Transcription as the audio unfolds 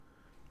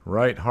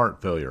Right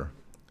heart failure.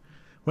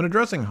 When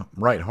addressing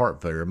right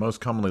heart failure, most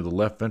commonly the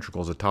left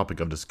ventricle is a topic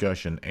of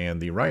discussion and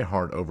the right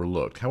heart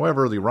overlooked.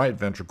 However, the right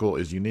ventricle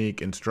is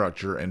unique in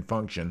structure and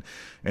function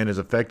and is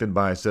affected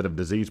by a set of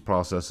disease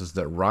processes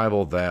that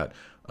rival that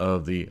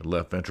of the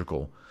left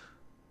ventricle.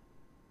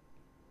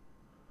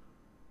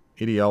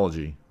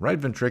 Etiology. Right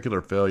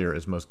ventricular failure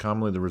is most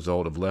commonly the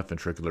result of left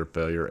ventricular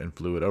failure and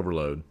fluid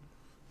overload.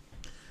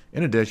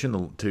 In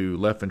addition to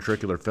left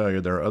ventricular failure,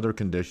 there are other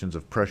conditions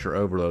of pressure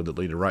overload that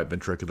lead to right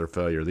ventricular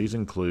failure. These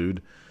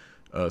include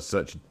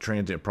such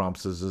transient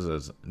processes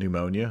as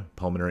pneumonia,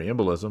 pulmonary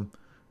embolism,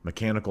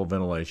 mechanical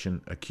ventilation,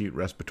 acute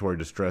respiratory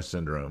distress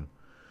syndrome.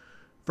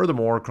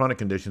 Furthermore, chronic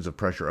conditions of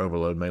pressure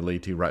overload may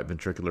lead to right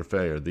ventricular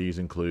failure. These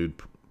include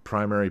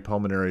primary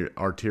pulmonary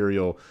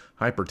arterial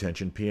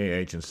hypertension,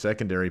 PAH, and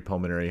secondary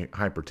pulmonary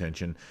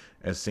hypertension,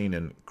 as seen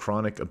in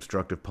chronic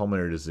obstructive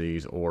pulmonary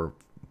disease or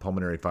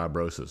pulmonary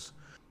fibrosis.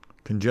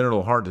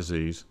 Congenital heart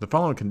disease. The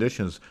following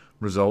conditions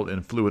result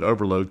in fluid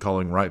overload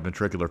causing right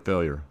ventricular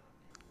failure: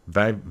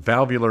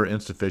 valvular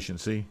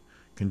insufficiency,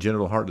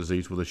 congenital heart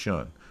disease with a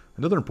shunt.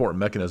 Another important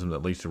mechanism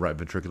that leads to right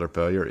ventricular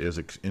failure is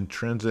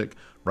intrinsic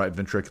right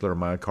ventricular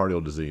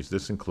myocardial disease.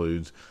 This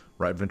includes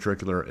right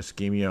ventricular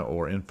ischemia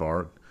or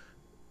infarct,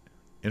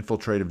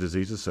 infiltrative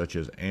diseases such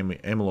as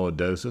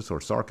amyloidosis or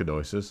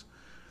sarcoidosis,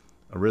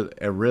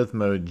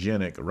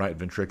 arrhythmogenic right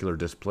ventricular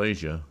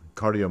dysplasia,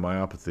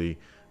 cardiomyopathy,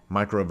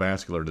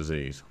 microvascular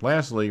disease.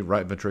 Lastly,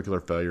 right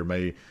ventricular failure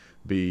may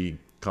be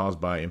caused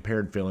by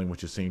impaired feeling,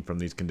 which is seen from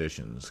these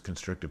conditions: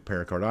 constrictive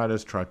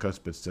pericarditis,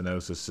 tricuspid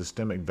stenosis,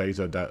 systemic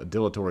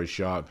vasodilatory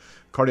shock,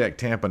 cardiac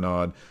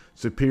tamponade,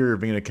 superior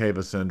vena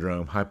cava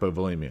syndrome,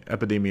 hypovolemia.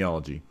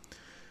 Epidemiology.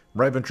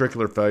 Right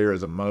ventricular failure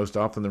is most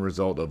often the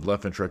result of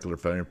left ventricular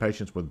failure.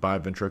 Patients with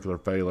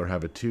biventricular failure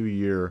have a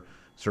 2-year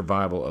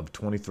survival of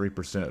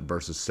 23%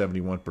 versus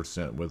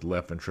 71% with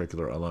left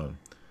ventricular alone.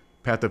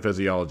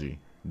 Pathophysiology.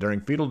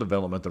 During fetal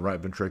development, the right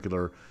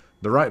ventricle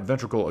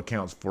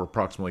accounts for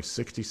approximately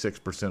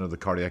 66% of the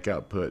cardiac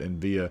output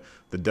and via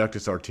the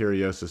ductus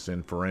arteriosus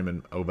and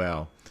foramen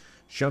ovale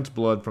shunts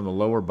blood from the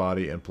lower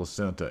body and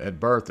placenta.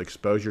 At birth,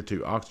 exposure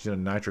to oxygen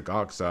and nitric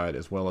oxide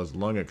as well as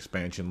lung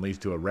expansion leads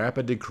to a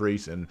rapid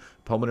decrease in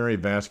pulmonary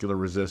vascular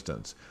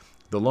resistance.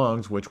 The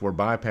lungs, which were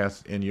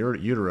bypassed in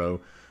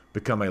utero,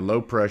 become a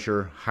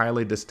low-pressure,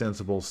 highly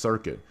distensible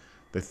circuit.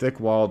 The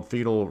thick-walled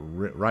fetal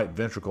right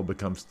ventricle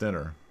becomes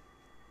thinner.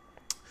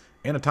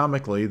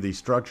 Anatomically, the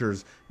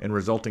structures and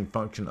resulting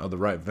function of the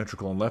right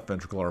ventricle and left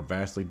ventricle are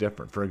vastly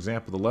different. For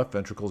example, the left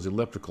ventricle is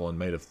elliptical and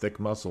made of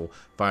thick muscle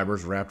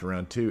fibers wrapped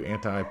around two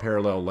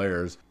anti-parallel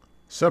layers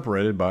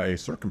separated by a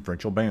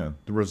circumferential band.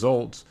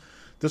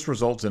 This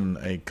results in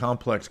a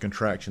complex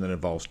contraction that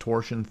involves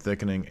torsion,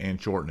 thickening,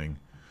 and shortening.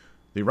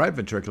 The right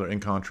ventricular, in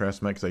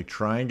contrast, makes a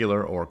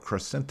triangular or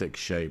crescentic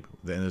shape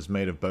and is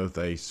made of both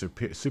a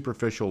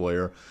superficial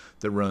layer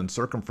that runs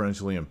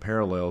circumferentially and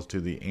parallels to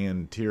the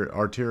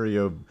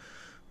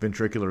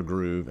arterioventricular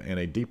groove and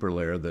a deeper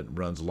layer that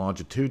runs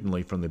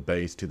longitudinally from the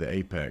base to the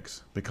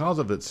apex. Because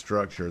of its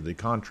structure, the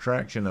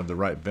contraction of the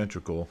right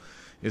ventricle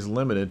is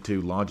limited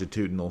to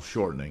longitudinal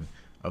shortening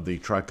of the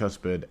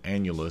tricuspid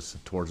annulus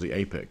towards the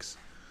apex.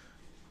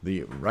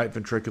 The right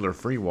ventricular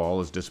free wall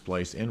is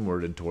displaced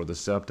inward and toward the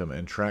septum,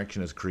 and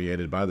traction is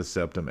created by the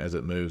septum as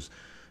it moves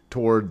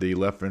toward the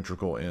left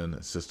ventricle in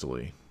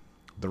systole.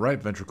 The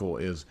right ventricle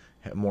is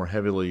more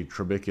heavily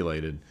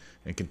trabeculated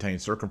and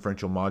contains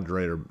circumferential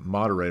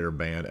moderator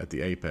band at the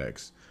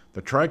apex.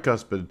 The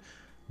tricuspid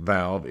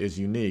valve is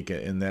unique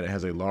in that it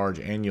has a large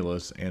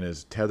annulus and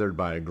is tethered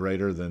by a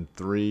greater than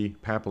 3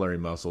 papillary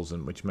muscles,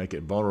 which make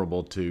it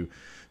vulnerable to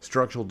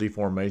structural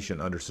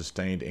deformation under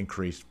sustained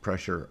increased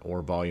pressure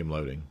or volume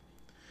loading.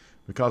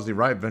 Because the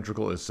right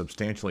ventricle is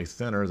substantially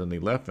thinner than the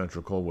left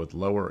ventricle with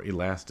lower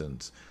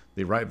elastance,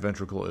 the right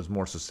ventricle is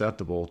more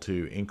susceptible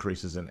to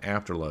increases in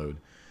afterload.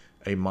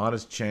 A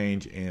modest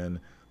change in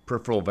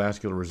peripheral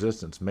vascular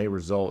resistance may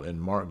result in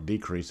marked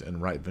decrease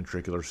in right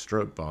ventricular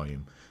stroke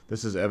volume.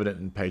 This is evident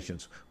in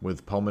patients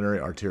with pulmonary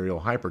arterial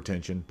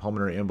hypertension,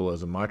 pulmonary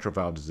embolism, mitral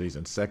valve disease,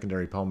 and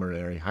secondary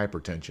pulmonary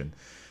hypertension,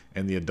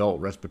 and the adult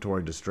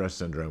respiratory distress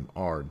syndrome,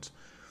 ARDS.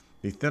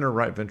 The thinner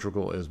right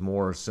ventricle is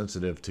more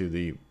sensitive to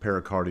the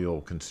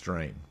pericardial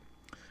constraint.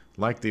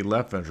 Like the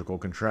left ventricle,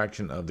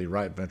 contraction of the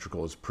right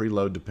ventricle is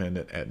preload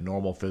dependent at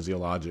normal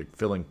physiologic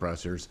filling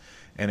pressures,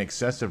 and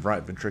excessive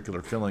right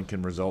ventricular filling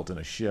can result in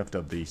a shift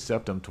of the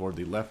septum toward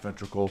the left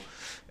ventricle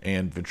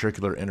and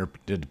ventricular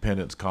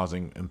interdependence,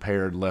 causing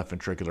impaired left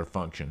ventricular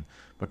function.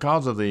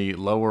 Because of the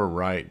lower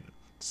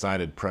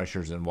right-sided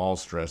pressures and wall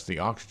stress, the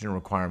oxygen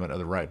requirement of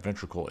the right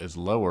ventricle is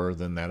lower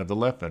than that of the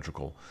left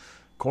ventricle.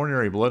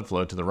 Coronary blood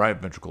flow to the right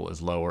ventricle is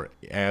lower,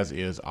 as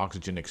is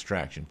oxygen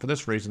extraction. For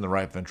this reason, the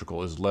right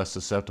ventricle is less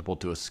susceptible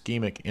to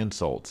ischemic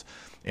insults,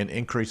 and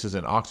increases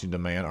in oxygen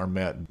demand are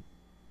met.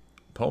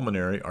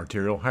 Pulmonary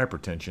arterial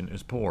hypertension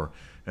is poor.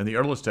 In the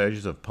early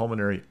stages of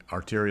pulmonary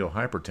arterial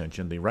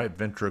hypertension, the right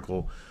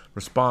ventricle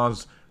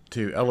responds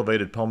to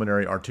elevated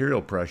pulmonary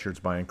arterial pressures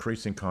by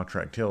increasing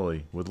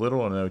contractility with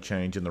little or no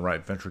change in the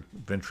right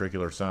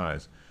ventricular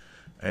size.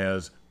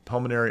 As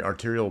pulmonary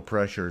arterial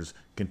pressures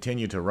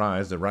continue to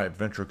rise, the right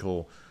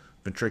ventricular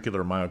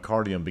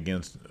myocardium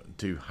begins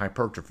to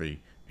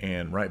hypertrophy,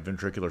 and right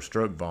ventricular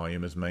stroke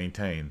volume is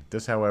maintained.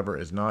 This, however,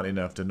 is not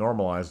enough to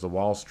normalize the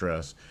wall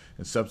stress,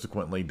 and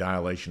subsequently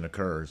dilation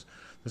occurs.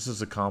 This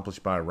is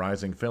accomplished by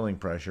rising filling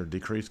pressure,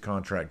 decreased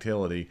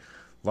contractility,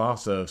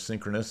 loss of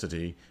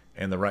synchronicity,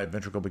 and the right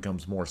ventricle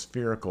becomes more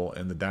spherical,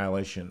 and the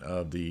dilation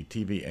of the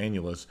TV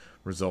annulus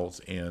results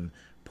in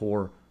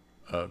poor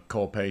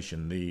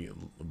culpation, the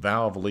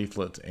valve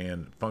leaflet,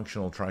 and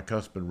functional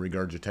tricuspid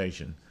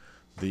regurgitation.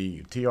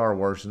 The TR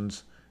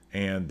worsens,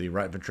 and the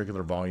right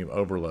ventricular volume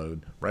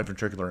overload, right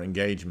ventricular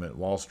engagement,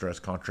 wall stress,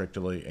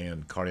 contractility,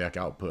 and cardiac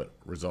output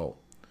result.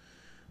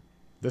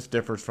 This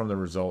differs from the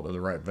result of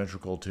the right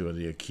ventricle to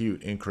the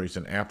acute increase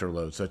in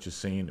afterload, such as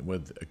seen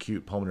with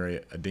acute pulmonary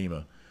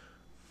edema.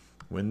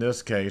 In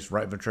this case,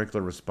 right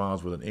ventricular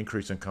responds with an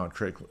increase in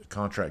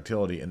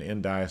contractility and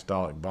end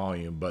diastolic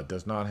volume, but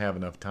does not have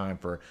enough time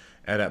for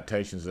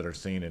adaptations that are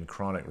seen in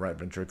chronic right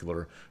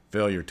ventricular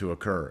failure to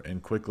occur,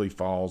 and quickly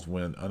falls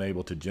when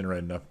unable to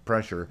generate enough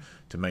pressure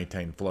to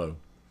maintain flow.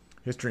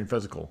 History and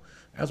physical.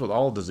 As with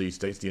all disease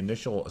states, the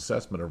initial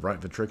assessment of right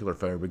ventricular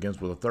failure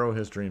begins with a thorough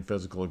history and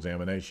physical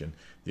examination.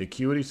 The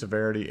acuity,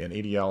 severity, and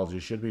etiology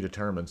should be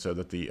determined so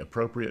that the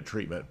appropriate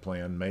treatment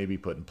plan may be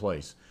put in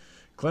place.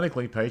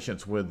 Clinically,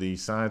 patients with the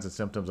signs and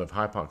symptoms of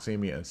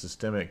hypoxemia and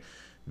systemic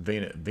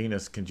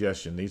venous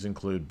congestion. These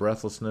include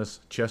breathlessness,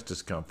 chest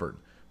discomfort,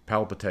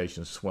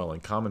 palpitations, swelling.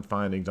 Common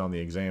findings on the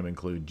exam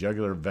include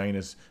jugular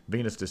venous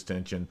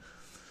distension,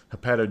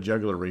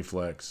 hepatojugular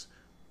reflex,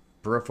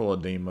 peripheral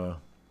edema,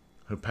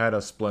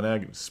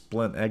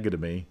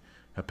 hepatosplenomegaly,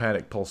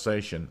 hepatic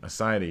pulsation,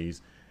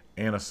 ascites,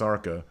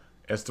 anasarca,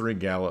 S3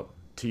 gallop,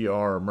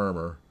 TR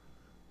murmur,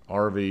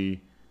 RV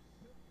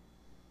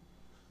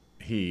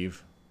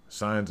heave,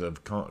 signs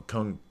of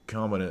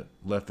concomitant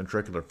left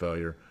ventricular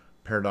failure,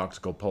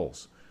 paradoxical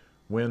pulse.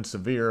 When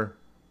severe,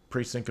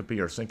 presyncope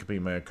or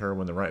syncope may occur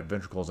when the right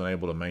ventricle is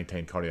unable to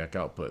maintain cardiac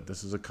output.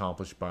 This is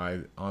accomplished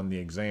on the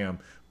exam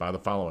by the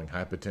following: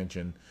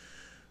 hypotension,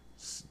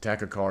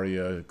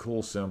 tachycardia,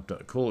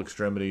 cool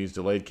extremities,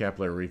 delayed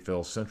capillary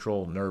refill,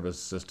 central nervous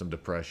system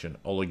depression,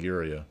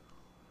 oliguria.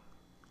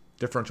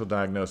 Differential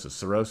diagnosis: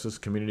 cirrhosis,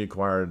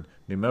 community-acquired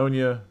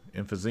pneumonia,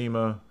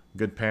 emphysema,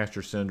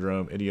 Goodpasture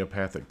syndrome,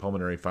 idiopathic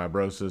pulmonary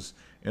fibrosis,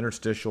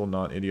 interstitial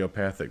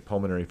non-idiopathic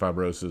pulmonary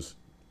fibrosis,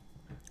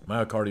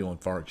 myocardial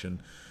infarction,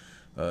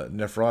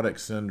 nephrotic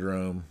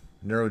syndrome,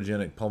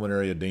 neurogenic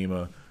pulmonary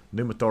edema,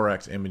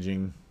 pneumothorax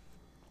imaging,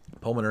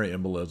 pulmonary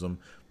embolism,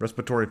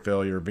 respiratory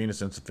failure,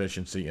 venous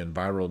insufficiency, and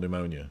viral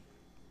pneumonia.